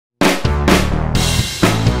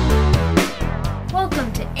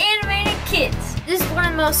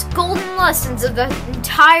most golden lessons of the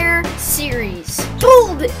entire series.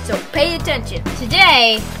 Golden! So pay attention.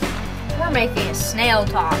 Today, we're making a snail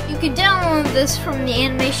talk. You can download this from the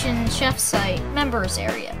Animation Chef site, members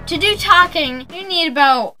area. To do talking, you need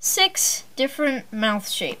about 6 different mouth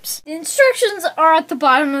shapes. The instructions are at the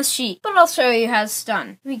bottom of the sheet, but I'll show you how it's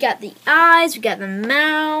done. We got the eyes, we got the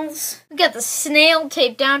mouths, we got the snail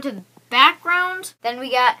taped down to the background, then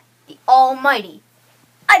we got the almighty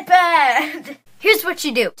iPad. Here's what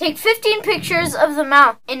you do. Take 15 pictures of the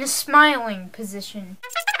mouth in a smiling position.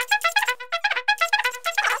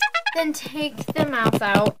 Then take the mouth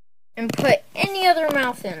out and put any other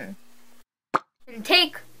mouth in. And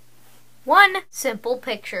take one simple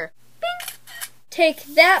picture. Bing. Take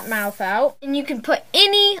that mouth out and you can put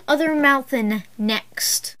any other mouth in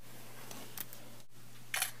next.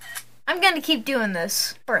 I'm going to keep doing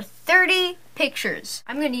this for 30 pictures.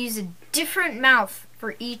 I'm going to use a different mouth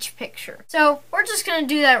for each picture. So we're just going to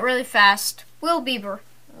do that really fast. We'll be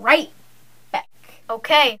right back.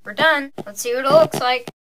 Okay, we're done. Let's see what it looks like.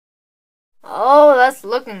 Oh, that's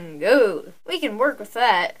looking good. We can work with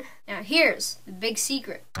that. Now here's the big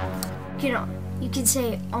secret. You can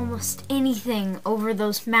say almost anything over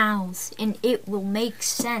those mouths and it will make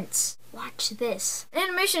sense. Watch this.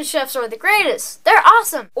 Animation chefs are the greatest. They're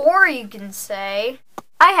awesome. Or you can say,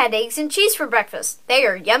 I had eggs and cheese for breakfast. They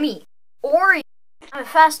are yummy. Or I'm a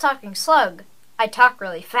fast-talking slug. I talk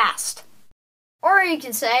really fast. Or you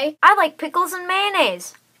can say, I like pickles and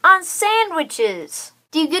mayonnaise on sandwiches.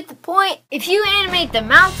 Do you get the point? If you animate the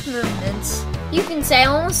mouth movements, you can say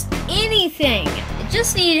almost anything. You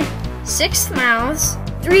just need 6 mouths,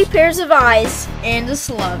 3 pairs of eyes, and a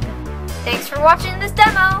slug. Thanks for watching this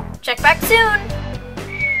demo. Check back soon.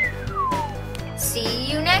 See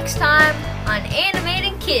you next time on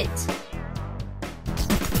Animating Kids.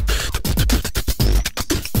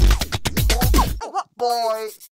 Boy.